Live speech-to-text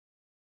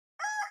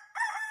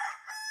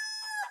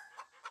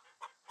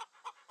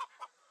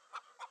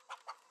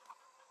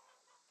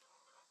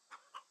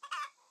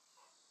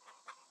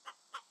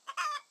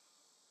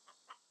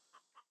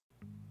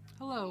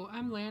Hello,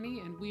 I'm Lanny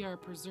and we are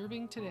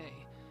Preserving Today,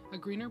 a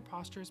Greener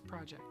Pastures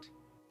project.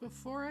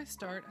 Before I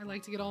start, I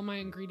like to get all my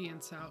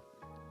ingredients out.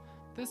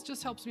 This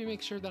just helps me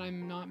make sure that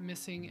I'm not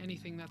missing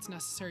anything that's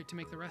necessary to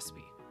make the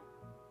recipe.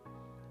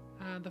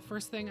 The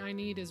first thing I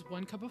need is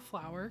 1 cup of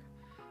flour.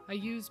 I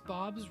use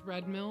Bob's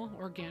Red Mill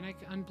Organic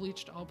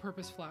Unbleached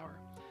All-Purpose Flour.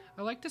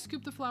 I like to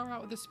scoop the flour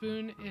out with a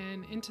spoon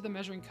and into the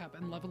measuring cup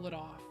and level it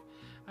off.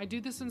 I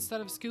do this instead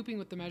of scooping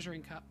with the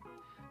measuring cup.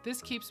 This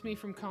keeps me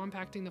from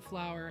compacting the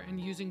flour and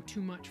using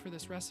too much for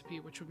this recipe,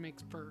 which would make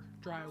for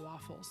dry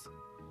waffles.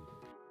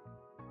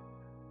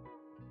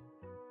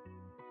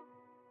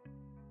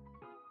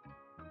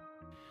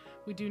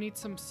 We do need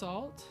some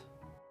salt.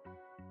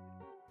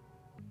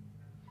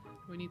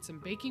 We need some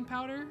baking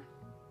powder.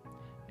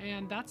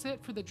 And that's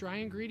it for the dry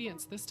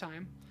ingredients this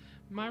time.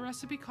 My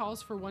recipe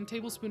calls for 1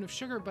 tablespoon of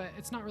sugar, but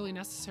it's not really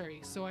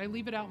necessary, so I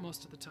leave it out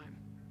most of the time.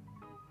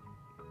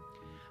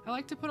 I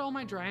like to put all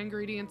my dry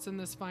ingredients in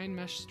this fine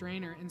mesh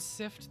strainer and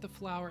sift the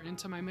flour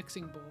into my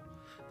mixing bowl.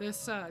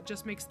 This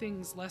just makes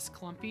things less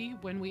clumpy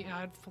when we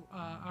add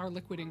our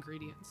liquid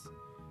ingredients.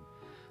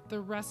 The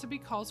recipe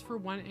calls for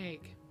 1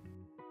 egg.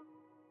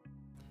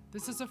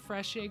 This is a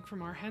fresh egg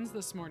from our hens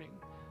this morning.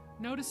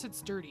 Notice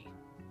it's dirty.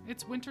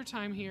 It's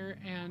wintertime here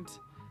and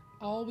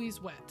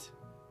always wet.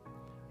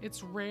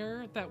 It's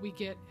rare that we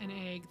get an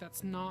egg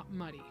that's not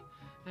muddy.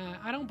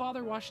 I don't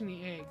bother washing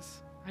the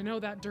eggs. I know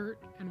that dirt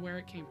and where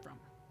it came from.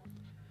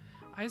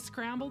 I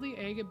scramble the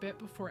egg a bit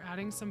before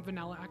adding some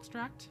vanilla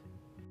extract.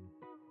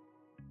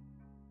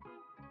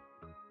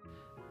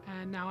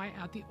 And now I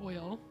add the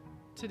oil.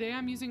 Today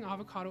I'm using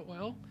avocado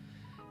oil.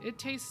 It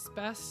tastes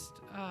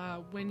best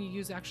when you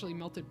use actually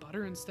melted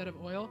butter instead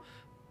of oil,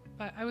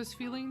 but I was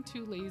feeling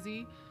too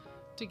lazy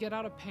to get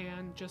out a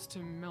pan just to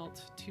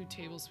melt 2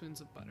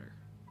 tablespoons of butter.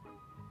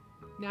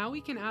 Now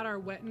we can add our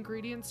wet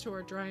ingredients to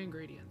our dry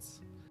ingredients.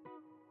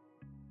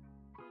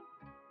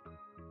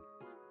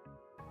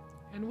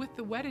 And with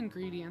the wet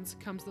ingredients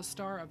comes the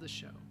star of the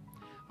show,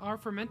 our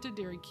fermented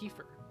dairy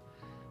kefir.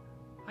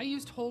 I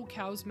used whole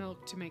cow's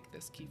milk to make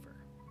this kefir.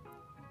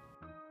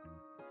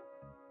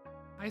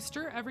 I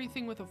stir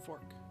everything with a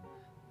fork.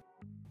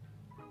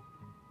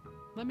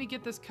 Let me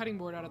get this cutting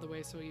board out of the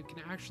way so you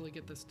can actually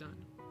get this done.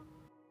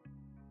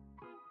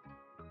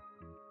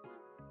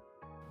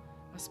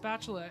 A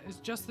spatula is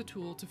just the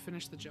tool to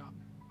finish the job.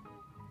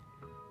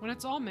 When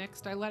it's all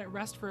mixed, I let it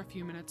rest for a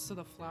few minutes so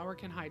the flour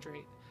can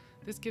hydrate.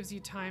 This gives you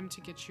time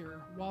to get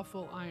your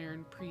waffle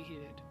iron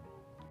preheated.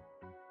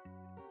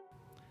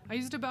 I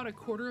used about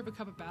 1/4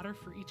 cup of batter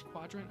for each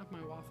quadrant of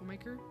my waffle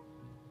maker.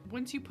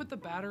 Once you put the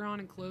batter on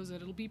and close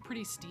it, it'll be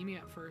pretty steamy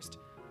at first.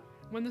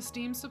 When the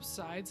steam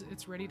subsides,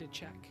 it's ready to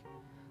check.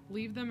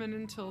 Leave them in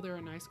until they're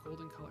a nice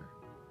golden color.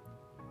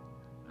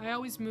 I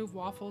always move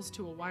waffles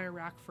to a wire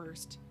rack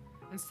first,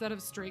 instead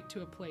of straight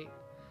to a plate.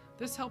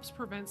 This helps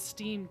prevent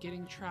steam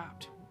getting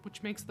trapped,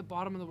 which makes the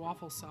bottom of the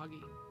waffle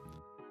soggy.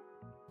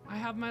 I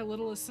have my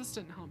little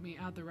assistant help me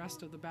add the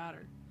rest of the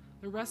batter.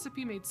 The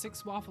recipe made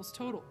 6 waffles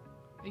total.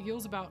 It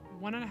yields about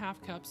 1½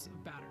 cups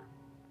of batter.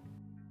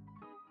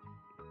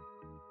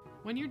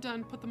 When you're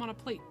done, put them on a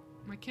plate.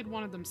 My kid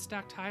wanted them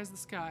stacked high as the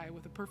sky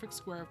with a perfect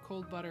square of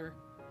cold butter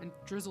and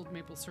drizzled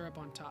maple syrup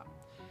on top.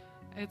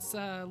 It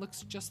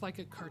looks just like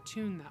a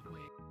cartoon that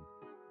way.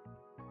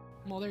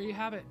 Well, there you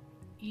have it.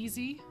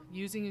 Easy,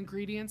 using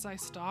ingredients I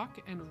stock,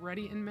 and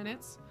ready in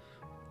minutes.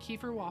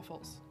 Kefir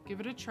waffles. Give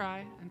it a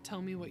try and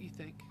tell me what you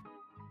think.